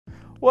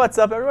What's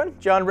up everyone?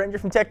 John Ranger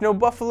from Techno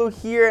Buffalo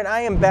here, and I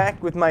am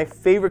back with my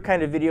favorite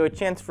kind of video, a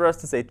chance for us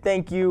to say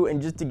thank you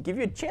and just to give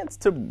you a chance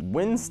to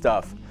win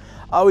stuff.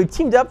 We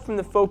teamed up from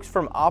the folks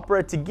from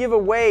Opera to give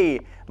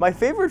away my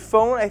favorite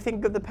phone, I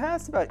think, of the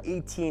past about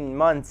 18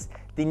 months,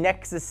 the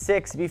Nexus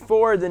 6.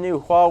 Before the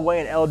new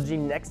Huawei and LG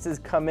Nexus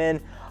come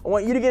in, I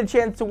want you to get a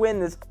chance to win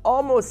this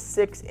almost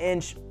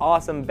 6-inch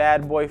awesome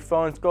bad boy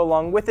phone to go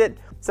along with it.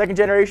 Second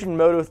generation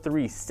Moto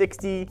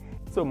 360.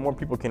 So more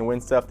people can win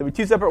stuff. There'll be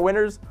two separate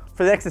winners.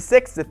 For the Nexus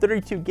 6, the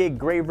 32 gig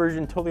gray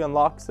version, totally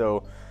unlocked,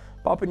 so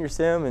pop in your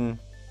SIM and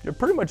you're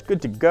pretty much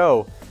good to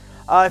go.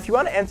 If you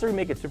want to enter, we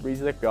make it super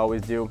easy like we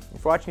always do.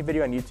 If you're watching a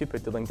video on YouTube,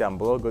 hit the link down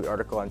below, go to the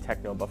article on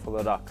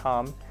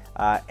technobuffalo.com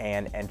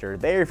and enter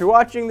there. If you're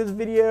watching this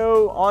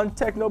video on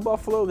Techno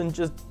Buffalo, then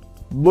just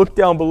look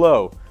down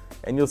below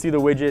and you'll see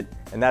the widget,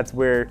 and that's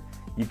where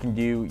you can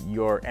do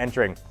your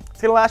entering.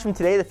 It's gonna last from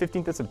today, the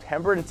 15th of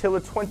September, until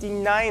the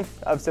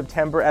 29th of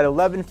September at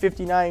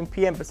 11:59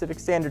 p.m. Pacific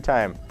Standard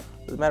Time.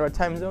 Doesn't matter what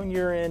time zone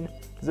you're in,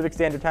 Pacific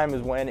Standard Time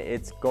is when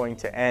it's going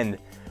to end.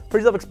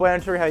 Pretty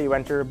self-explanatory how you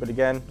enter, but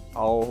again,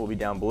 all will be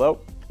down below.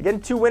 Again,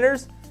 two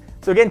winners.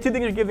 So again, two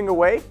things you're giving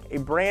away: a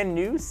brand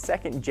new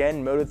second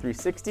gen Moto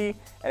 360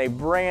 and a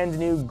brand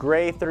new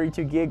gray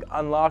 32 gig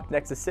unlocked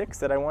Nexus 6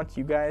 that I want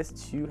you guys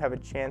to have a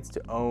chance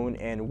to own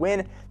and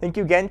win. Thank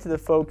you again to the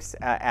folks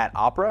at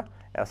Opera.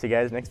 I'll see you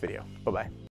guys next video. Bye-bye.